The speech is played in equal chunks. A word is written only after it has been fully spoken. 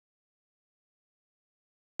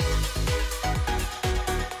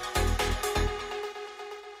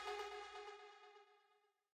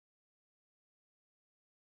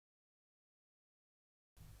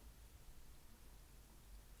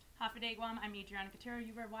Day Guam. I'm Adriana Cotero.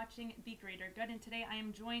 You are watching the Greater GU'd, and today I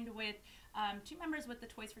am joined with two members with the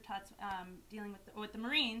Toys for Tots, dealing with the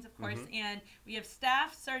Marines, of course, and we have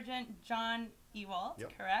Staff Sergeant John Ewald,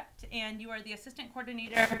 correct? And you are the assistant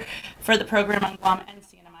coordinator for the program on Guam and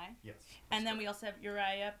CNMI. Yes. And then we also have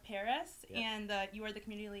Uriah Paris, and you are the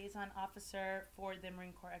community liaison officer for the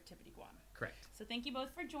Marine Corps Activity Guam. Correct. So thank you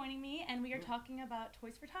both for joining me, and we are talking about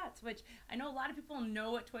Toys for Tots, which I know a lot of people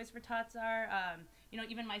know what Toys for Tots are. You know,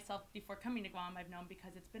 even myself, before coming to Guam, I've known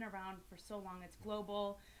because it's been around for so long. It's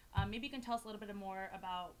global. Maybe you can tell us a little bit more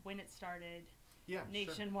about when it started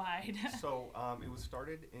nationwide. Sure. So it was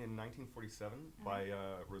started in 1947 by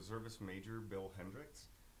reservist Major Bill Hendricks.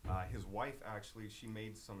 His wife, actually, she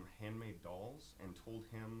made some handmade dolls and told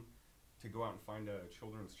him to go out and find a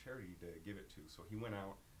children's charity to give it to. So he went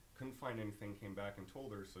out, couldn't find anything, came back and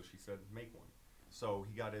told her, so she said, make one. So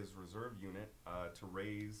he got his reserve unit to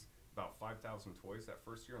raise about 5,000 toys that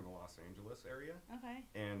first year in the Los Angeles area. Okay.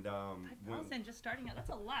 And 5,000 just starting out, that's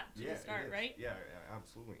a lot to start, right? Yeah,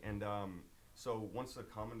 absolutely. And so once the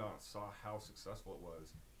Commandant saw how successful it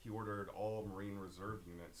was, he ordered all Marine Reserve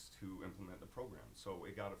units to implement the program. So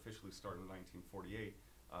it got officially started in 1948,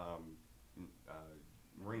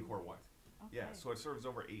 Marine Corps-wide. Okay. Yeah, so it serves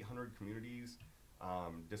over 800 communities,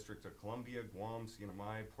 District of Columbia, Guam,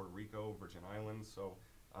 CNMI, Puerto Rico, Virgin Islands. So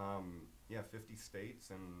yeah, 50 states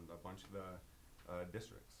and a bunch of the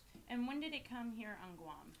districts. And when did it come here on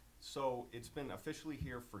Guam? So it's been officially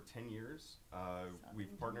here for 10 years.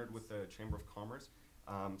 We've partnered with the Chamber of Commerce.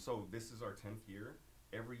 So this is our 10th year.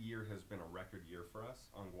 Every year has been a record year for us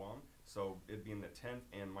on Guam. So it being the 10th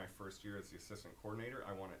and my first year as the assistant coordinator,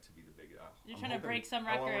 I want it to be the big. You're trying to break some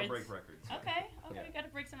records. I want to break records. Okay, we got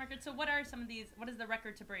to break some records. So what are some of these? What is the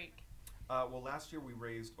record to break? Well, last year we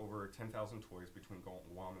raised over 10,000 toys between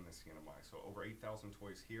Guam and the CNMI. So over 8,000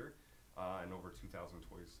 toys here and over 2,000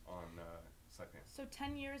 toys on Saipan. So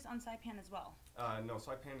 10 years on Saipan as well? No,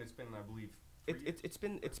 Saipan, it's been, I believe, It's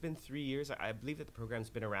been 3 years. I believe that the program's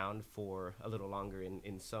been around for a little longer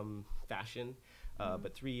in some fashion,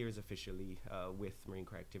 but 3 years officially with Marine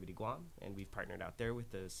Corps Activity Guam, and we've partnered out there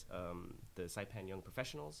with the Saipan Young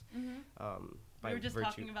Professionals. We were just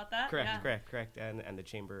talking about that. Correct, and the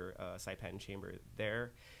chamber, Saipan Chamber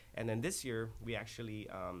there, and then this year we actually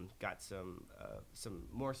got some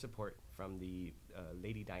more support from the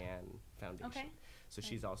Lady Diane Foundation. Okay. So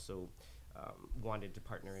she's also wanted to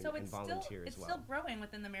partner and volunteer as well. It's still growing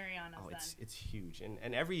within the Marianas. Oh, it's huge,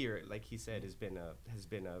 and every year, like he said, has been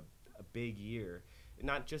a big year,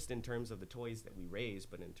 not just in terms of the toys that we raise,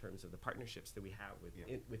 but in terms of the partnerships that we have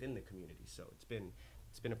within the community. So it's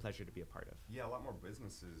been a pleasure to be a part of. Yeah, a lot more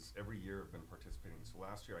businesses every year have been participating. So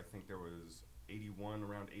last year, I think there was 81,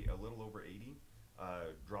 a little over 80.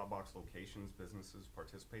 Dropbox locations, businesses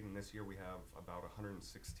participating. This year we have about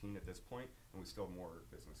 116 at this point, and we still have more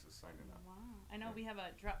businesses signing up. Wow. I know we have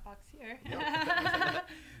a Dropbox here.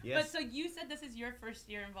 Yes. But so you said this is your first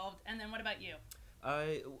year involved, and then what about you?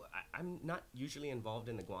 I'm not usually involved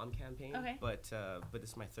in the Guam campaign, but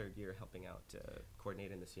this is my third year helping out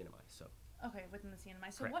coordinating the CNMI. So. Okay, within the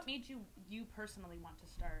CNMI. So Correct. what made you personally want to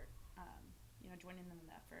start, joining them in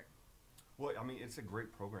the effort? Well, I mean, it's a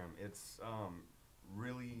great program. It's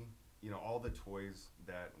really, all the toys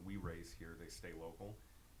that we raise here, they stay local.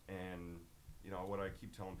 And, what I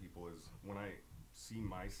keep telling people is when I see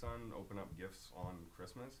my son open up gifts on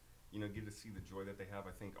Christmas, get to see the joy that they have.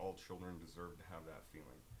 I think all children deserve to have that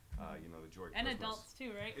feeling. The joy of and Christmas. Adults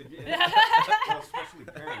too, right? Well, especially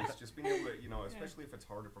parents, just being able to, especially if it's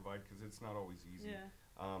hard to provide because it's not always easy.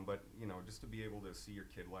 But, just to be able to see your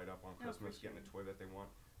kid light up on Christmas, getting a toy that they want,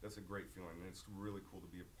 that's a great feeling. And it's really cool to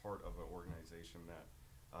be a part of an organization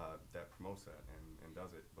that promotes that and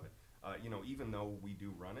does it. But, even though we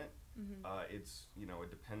do run it, it's, it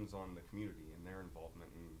depends on the community and their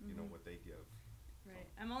involvement and, what they give. Right.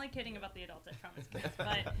 I'm only kidding about the adults, I promise, kids.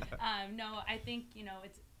 But no, I think,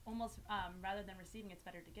 it's almost, rather than receiving, it's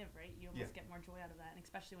better to give, right? You almost get more joy out of that. And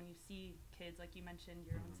especially when you see kids, like you mentioned,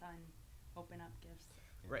 your own son open up gifts.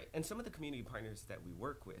 Right. And some of the community partners that we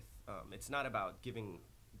work with, it's not about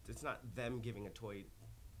it's not them giving a toy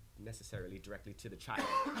necessarily directly to the child.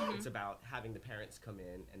 It's about having the parents come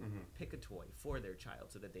in and pick a toy for their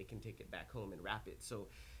child so that they can take it back home and wrap it. So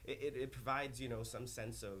it provides, some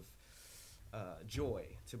sense of joy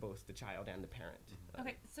to both the child and the parent.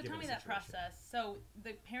 Okay, so tell me that process. So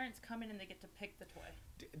the parents come in and they get to pick the toy.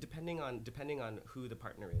 Depending on who the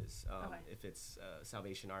partner is. If it's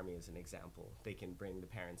Salvation Army as an example, they can bring the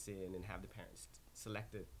parents in and have the parents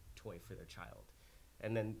select a toy for their child.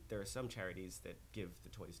 And then there are some charities that give the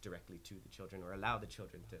toys directly to the children or allow the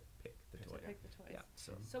children to pick the toy. Pick the toys. Yeah.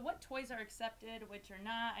 So what toys are accepted, which are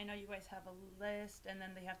not? I know you guys have a list, and then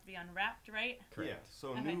they have to be unwrapped, right? Correct. Yeah.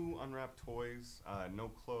 So new unwrapped toys, no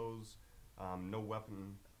clothes, no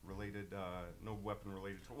weapon related.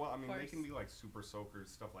 Well, I mean, they can be like super soakers,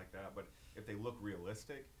 stuff like that. But if they look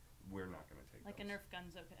realistic, we're not going to take like those. a Nerf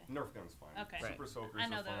gun's okay. Nerf gun's fine. Okay. Super soakers I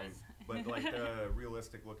know are fine. those. But like the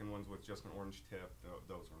realistic looking ones with just an orange tip,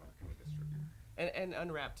 those we're not going to distribute. And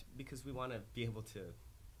unwrapped because we want to be able to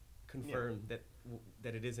confirm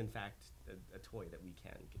that it is in fact a toy that we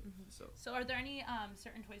can give. So are there any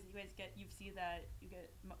certain toys that you guys get? You see that you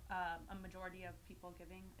get a majority of people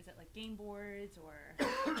giving. Is it like game boards or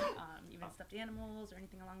even stuffed animals or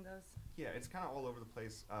anything along those? Yeah, it's kind of all over the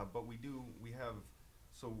place. But we have.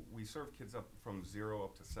 So we serve kids up from 0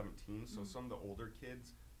 up to 17. So some of the older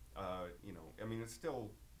kids, you know, I mean, it's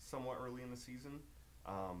still somewhat early in the season,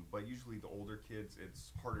 but usually the older kids,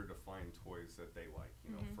 it's harder to find toys that they like,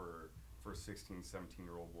 you know, for 16,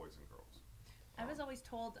 17-year-old boys and girls. I was always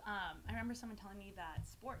told, I remember someone telling me that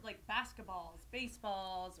sport, like basketballs,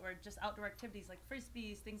 baseballs, or just outdoor activities like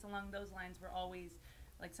frisbees, things along those lines were always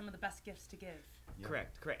like some of the best gifts to give. Yeah.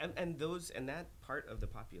 Correct. And that part of the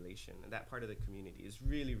population, and that part of the community is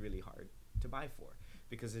really, really hard to buy for,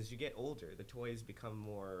 because as you get older, the toys become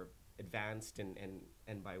more advanced and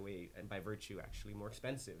by virtue actually more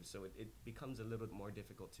expensive. So it becomes a little bit more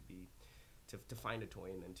difficult to find a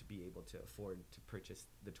toy and then to be able to afford to purchase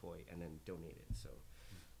the toy and then donate it. So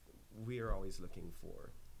we are always looking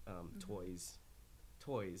for toys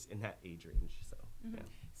in that age range. So yeah.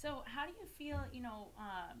 So how do you feel, you know,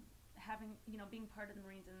 having, you know, being part of the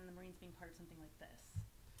Marines and then the Marines being part of something like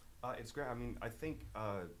this? It's great. I mean, I think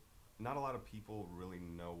not a lot of people really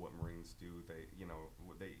know what Marines do. They, you know,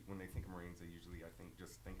 when they think of Marines, they usually, I think,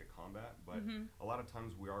 just think of combat. But a lot of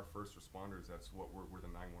times we are first responders. That's what we're the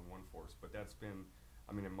 911 force. But that's been,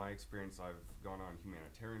 I mean, in my experience, I've gone on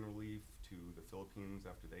humanitarian relief to the Philippines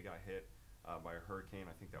after they got hit by a hurricane.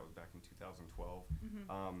 I think that was back in 2012.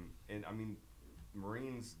 And I mean,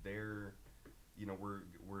 Marines, they're, you know,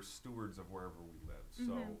 we're stewards of wherever we live.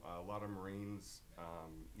 So a lot of Marines,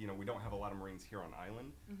 you know, we don't have a lot of Marines here on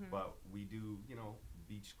island, but we do, you know,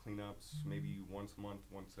 beach cleanups maybe once a month,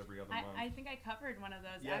 once every other month. I think I covered one of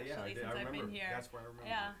those actually since I've been here. That's where I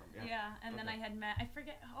remember from. Yeah. And then I had met, I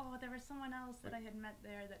forget, there was someone else that I had met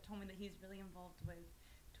there that told me that he's really involved with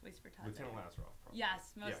Toys for Tots. Lieutenant Lazaroff, probably.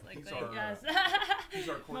 Yes, most likely. He's our, yes. He's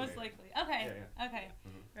our coordinator. Most likely. Okay. Okay.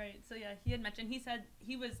 Right. So yeah, he had mentioned. He said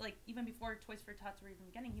he was like, even before Toys for Tots were even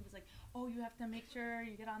beginning, he was like, "Oh, you have to make sure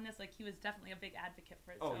you get on this." Like he was definitely a big advocate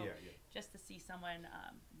for it. Oh so yeah. Just to see someone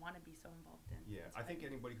want to be so involved in. Yeah, I think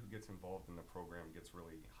anybody who gets involved in the program gets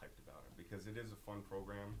really hyped about it because it is a fun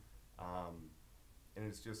program, and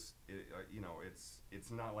it's just you know, it's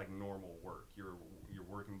not like normal work. You're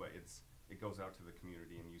working, but it goes out to the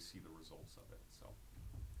community and you see the results of it. So.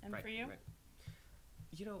 And for you? Right.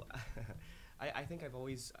 You know, I think I've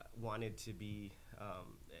always wanted to be,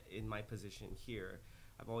 in my position here,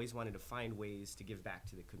 I've always wanted to find ways to give back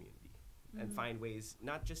to the community and find ways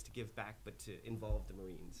not just to give back, but to involve the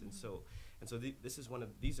Marines. And so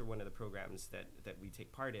these are one of the programs that we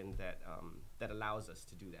take part in that allows us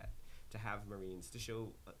to do that, to have Marines, to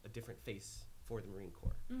show a different face for the Marine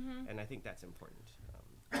Corps. And I think that's important.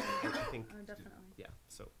 I think definitely. Yeah.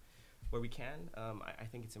 So where we can, I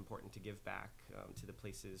think it's important to give back to the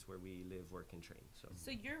places where we live, work, and train.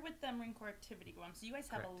 So you're with the Marine Corps Activity Guam. So you guys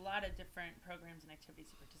have a lot of different programs and activities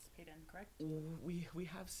you participate in, correct? We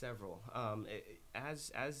have several.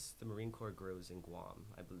 As the Marine Corps grows in Guam,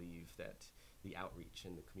 I believe that the outreach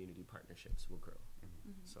and the community partnerships will grow.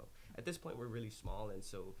 So at this point, we're really small, and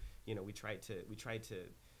so you know we try to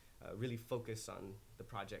really focus on the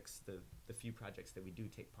projects, the few projects that we do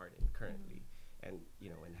take part in currently. And you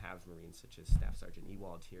know, and have Marines such as Staff Sergeant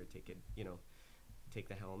Ewald here take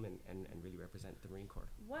the helm and really represent the Marine Corps.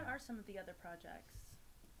 What are some of the other projects?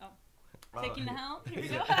 Taking the helm. Here we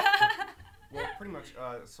go. Well, pretty much.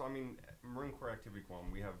 So I mean, Marine Corps Activity Guam,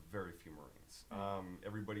 we have very few Marines.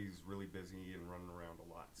 Everybody's really busy and running around a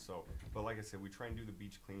lot. So, but like I said, we try and do the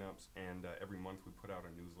beach cleanups, and every month we put out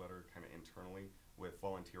a newsletter, kind of internally, with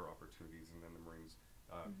volunteer opportunities, and then the Marines,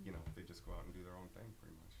 you know, they just go out and do their own thing,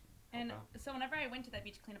 pretty much. And so whenever I went to that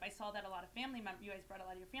beach cleanup, I saw that a lot of family members, you guys brought a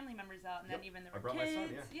lot of your family members out, and then even there were kids. My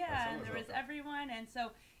son, yeah, and there was everyone. And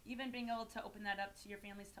so even being able to open that up to your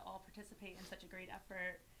families to all participate in such a great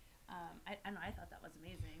effort, I don't know, I thought that was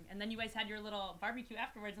amazing. And then you guys had your little barbecue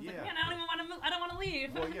afterwards. I was Yeah. like, man, I don't even want to move. I don't want to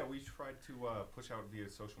leave. Well, yeah, we tried to push out via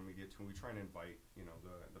social media too. We try and invite,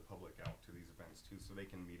 the public out to these events too, so they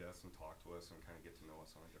can meet us and talk to us and kind of get to know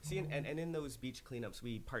us on a different See, level. and in those beach cleanups,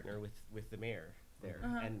 we partner with the mayor there,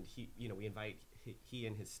 and we invite he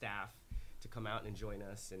and his staff to come out and join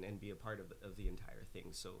us and be a part of the entire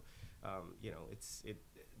thing. So,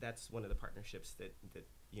 that's one of the partnerships that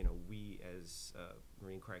we as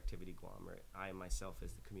Marine Corps Activity Guam, or I myself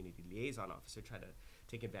as the community liaison officer, try to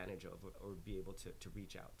take advantage of or be able to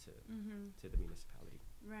reach out to the municipality.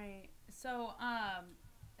 Right. So,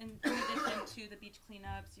 in addition to the beach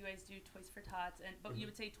cleanups, you guys do Toys for Tots, but you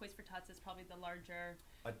would say Toys for Tots is probably the larger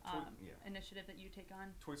initiative that you take on.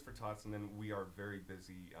 Toys for Tots, and then we are very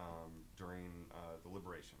busy during the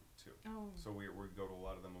Liberation too. Oh. So we go to a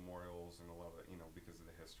lot of the memorials and a lot of because of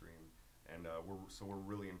the history, and we're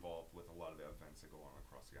really involved with a lot of the events that go on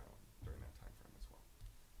across the island during that time frame as well.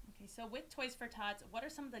 Okay, so with Toys for Tots, what are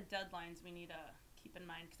some of the deadlines we need to keep in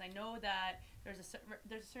mind? Because I know that there's a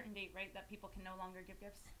certain date, right, that people can no longer give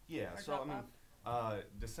gifts. Yeah. Or So drop off?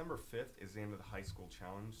 December 5th is the end of the high school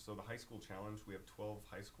challenge. So the high school challenge, we have 12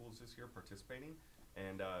 high schools this year participating,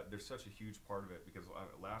 and there's such a huge part of it because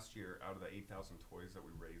last year, out of the 8,000 toys that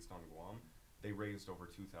we raised on Guam, they raised over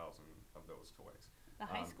 2,000 of those toys. The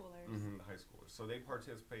high schoolers. The high schoolers. So they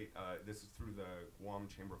participate. This is through the Guam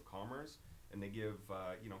Chamber of Commerce, and they give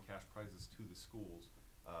cash prizes to the schools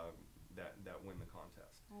that win the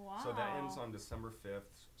contest. Wow. So that ends on December 5th.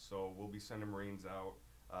 So we'll be sending Marines out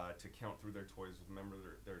to count through their toys with a member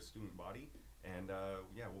of their student body, and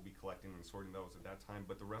we'll be collecting and sorting those at that time.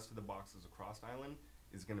 But the rest of the boxes across island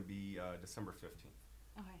is going to be December 15th.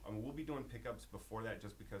 Okay. We'll be doing pickups before that,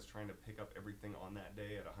 just because trying to pick up everything on that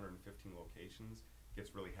day at 115 locations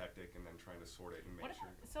gets really hectic, and then trying to sort it and make sure.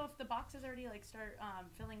 So if the boxes already start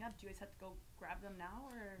filling up, do you guys have to go grab them now,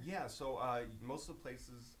 or? Yeah. So most of the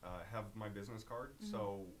places have my business card.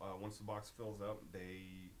 So once the box fills up,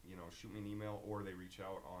 they shoot me an email, or they reach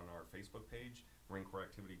out on our Facebook page, Marine Corps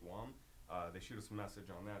Activity Guam. They shoot us a message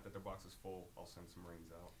on that their box is full. I'll send some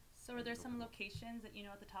Marines out. So are there some locations that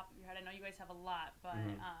at the top of your head? I know you guys have a lot, but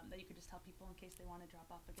that you could just tell people in case they want to drop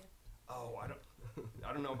off a gift. Oh,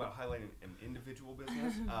 I don't know about highlighting an individual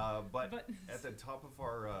business, but at the top of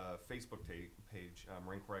our Facebook page,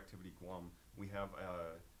 Marine Corps Activity Guam, we have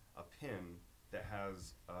a pin that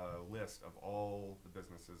has a list of all the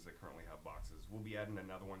businesses that currently have boxes. We'll be adding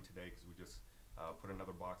another one today because we just put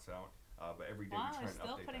another box out. But every day we try and update that.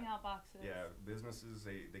 Wow, still putting out boxes. Yeah, businesses,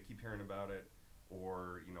 they keep hearing about it,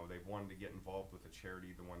 or they've wanted to get involved with a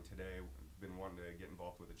charity. The one today, been wanting to get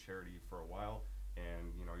involved with a charity for a while,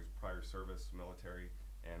 and he's prior service, military,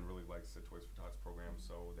 and really likes the Toys for Tots program,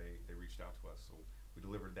 so they reached out to us. So we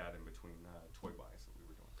delivered that in between toy buys that we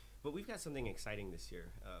were doing. But we've got something exciting this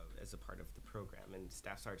year as a part of the program, and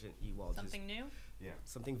Staff Sergeant Ewald. Something new? Yeah.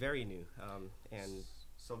 Something very new. And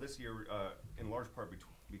so this year, in large part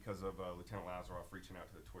because of Lieutenant Lazaroff reaching out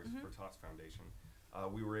to the Toys for Tots Foundation,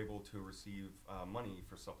 we were able to receive money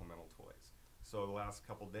for supplemental toys. So the last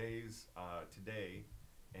couple days, today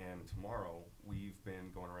and tomorrow, we've been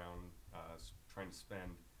going around trying to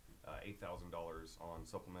spend $8,000 on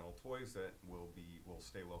supplemental toys that will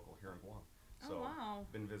stay local here in Guam. So wow.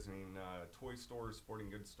 Been visiting toy stores, sporting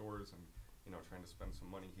goods stores, and trying to spend some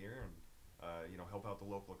money here and help out the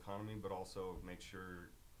local economy, but also make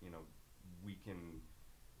sure we can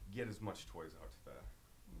get as much toys out to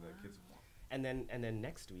the kids of Guam. And then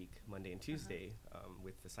next week, Monday and Tuesday,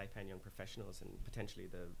 with the Saipan Young Professionals and potentially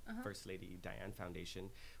the First Lady Diane Foundation,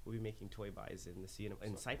 we'll be making toy buys in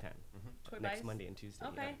Saipan next buys? Monday and Tuesday.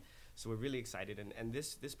 Okay. Yeah. So we're really excited, and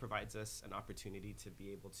this provides us an opportunity to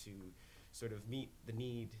be able to sort of meet the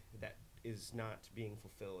need that is not being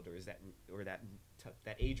fulfilled, or that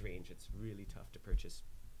age range. It's really tough to purchase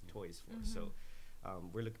toys for. So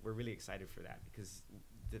we're really excited for that, because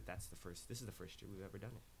this is the first year we've ever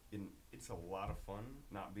done it. It's a lot of fun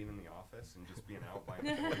not being in the office and just being out buying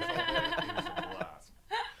toys all day. It's a blast.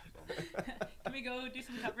 Can we go do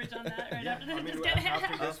some coverage on that right after this? I mean, Just kidding.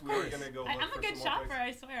 after this, we're going to go look I'm for a good some more shopper,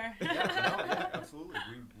 places. I swear. Yeah, absolutely.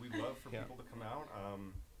 We love for people to come out.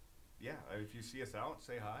 If you see us out,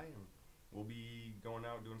 say hi, and we'll be going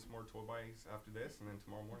out doing some more toy buys after this, and then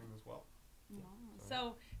tomorrow morning as well. Wow.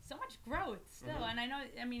 So much growth still, and I know.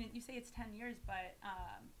 I mean, you say it's 10 years, but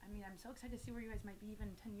I'm so excited to see where you guys might be even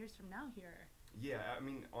 10 years from now here. Yeah, I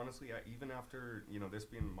mean, honestly, even after this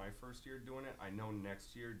being my first year doing it, I know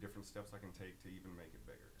next year different steps I can take to even make it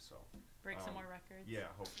bigger. So break some more records.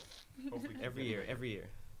 Yeah, hopefully. Every year.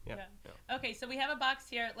 Yeah. Okay, so we have a box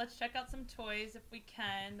here. Let's check out some toys if we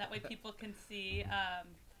can. That way people can see.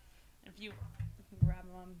 If you can grab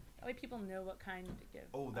them, that way people know what kind to give.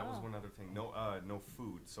 Oh, that was one other thing. No, no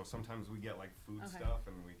food. So sometimes we get like food stuff,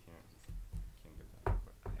 and we can't get that.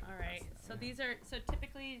 But all right. So these are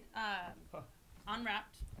typically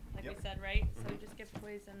unwrapped, like we said, right? So just give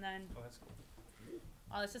toys and then. Oh, that's cool.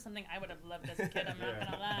 Oh, this is something I would have loved as a kid. I'm not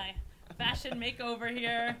gonna lie. Fashion makeover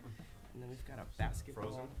here. And then we've got a basketball.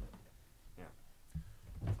 Frozen.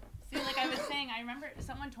 Yeah. See, like I was saying, I remember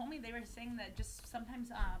someone told me they were saying that just sometimes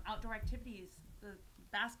outdoor activities, the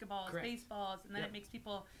basketballs, baseballs, and then it makes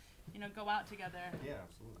people, go out together. Yeah,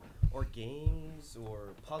 absolutely. Or games, or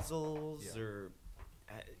puzzles, or,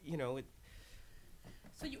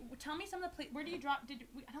 So you tell me some of the places. Where do you drop?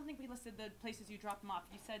 I don't think we listed the places you drop them off.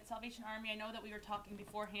 You said Salvation Army. I know that we were talking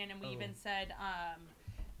beforehand, and we even said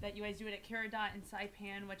that you guys do it at Credo in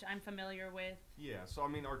Saipan, which I'm familiar with. Yeah. So I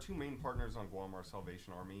mean, our two main partners on Guam are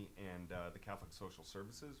Salvation Army and the Catholic Social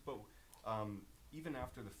Services. But even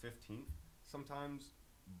after the 15th, sometimes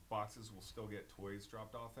boxes will still get toys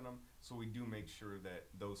dropped off in them. So we do make sure that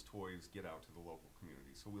those toys get out to the local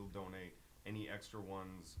community. So we'll donate any extra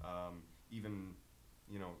ones, even.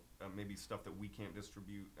 Maybe stuff that we can't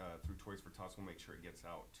distribute through Toys for Tots, we'll make sure it gets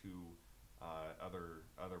out to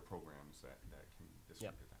other programs that can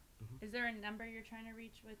distribute that. Mm-hmm. Is there a number you're trying to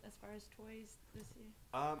reach with as far as toys this year?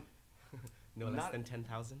 No less than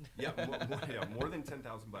 10,000? Yeah, more than 10,000,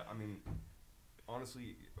 but I mean,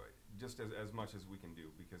 honestly, just as much as we can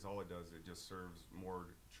do, because all it does, it just serves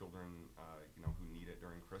more children, who need it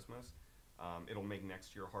during Christmas. It'll make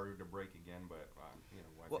next year harder to break again, but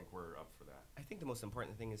I think we're up for that. I think the most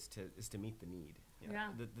important thing is to meet the need. Yeah.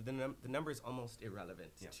 The number is almost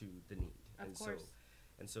irrelevant to the need. Of course.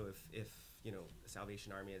 So if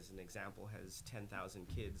Salvation Army, as an example, has 10,000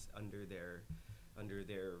 kids under their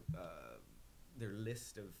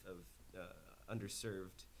list of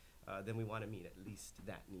underserved, then we want to meet at least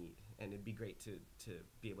that need. And it'd be great to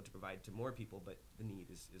be able to provide to more people, but the need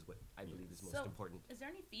is what I believe is most important. Is there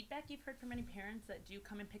any feedback you've heard from any parents that do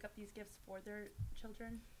come and pick up these gifts for their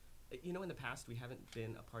children? In the past, we haven't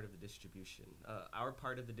been a part of the distribution. Our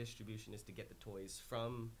part of the distribution is to get the toys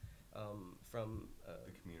from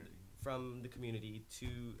the community. From the community to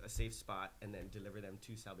a safe spot, and then deliver them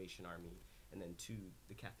to Salvation Army, and then to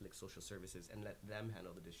the Catholic Social Services, and let them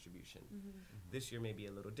handle the distribution. Mm-hmm. Mm-hmm. This year may be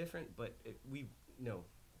a little different, but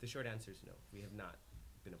the short answer is no. We have not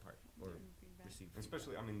been a part or received feedback.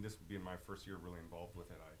 Especially, I mean, this being my first year really involved with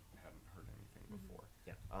it, I hadn't heard anything before.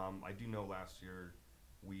 Yeah. I do know last year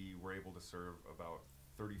we were able to serve about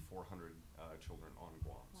 3,400 children on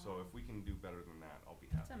Guam. Wow. So if we can do better than that, I'll be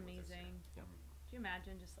happy. That's amazing. Yeah. Do you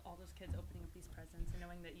imagine just all those kids opening up these presents and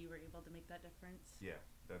knowing that you were able to make that difference? Yeah,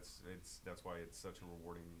 that's why it's such a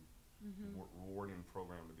rewarding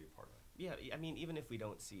program to be a part of. Yeah, I mean, even if we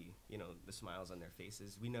don't see, the smiles on their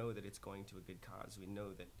faces, we know that it's going to a good cause. We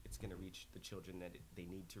know that it's going to reach the children that they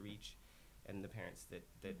need to reach, and the parents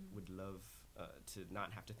that would love to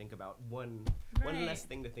not have to think about one less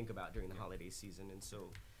thing to think about during the holiday season. And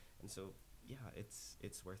so, yeah,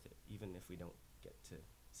 it's worth it, even if we don't get to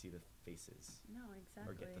see the faces. No,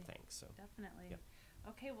 exactly. Or get the thanks. So definitely. Yeah.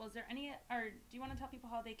 Okay, well, is there any, or do you want to tell people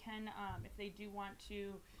how they can, if they do want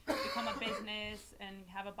to become a business and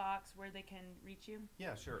have a box, where they can reach you?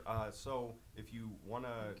 Yeah, sure. So if you want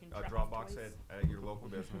a drop box at your local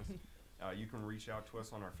business, you can reach out to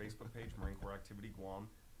us on our Facebook page, Marine Corps Activity Guam.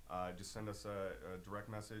 Just send us a direct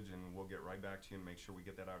message, and we'll get right back to you and make sure we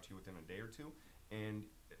get that out to you within a day or two. And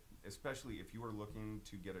especially if you are looking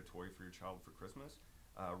to get a toy for your child for Christmas,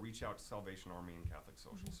 reach out to Salvation Army and Catholic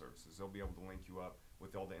Social Services. They'll be able to link you up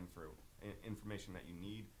with all the information that you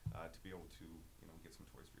need to be able to get some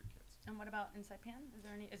toys for your kids. And what about in Saipan?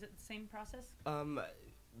 Is it the same process?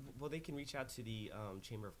 Well, they can reach out to the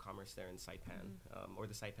Chamber of Commerce there in Saipan, or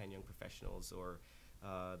the Saipan Young Professionals, or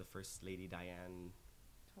the First Lady Diane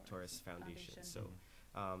Torres Foundation. So,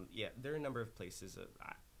 yeah, there are a number of places.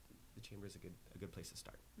 The Chamber is a good place to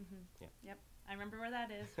start. Yeah. Yep. I remember where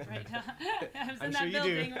that is, right? I was in that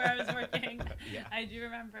building where I was working. Yeah. I do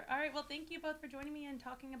remember. All right, well, thank you both for joining me and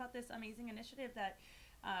talking about this amazing initiative that,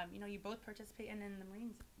 you both participate in, and the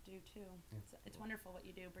Marines do too. Yeah. It's wonderful what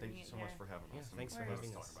you do, bringing it here. Thank you so much for having us. Yeah, thanks for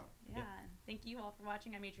having us. Yeah. Thank you all for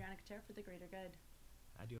watching. I'm Adriana Katera for the Greater Good.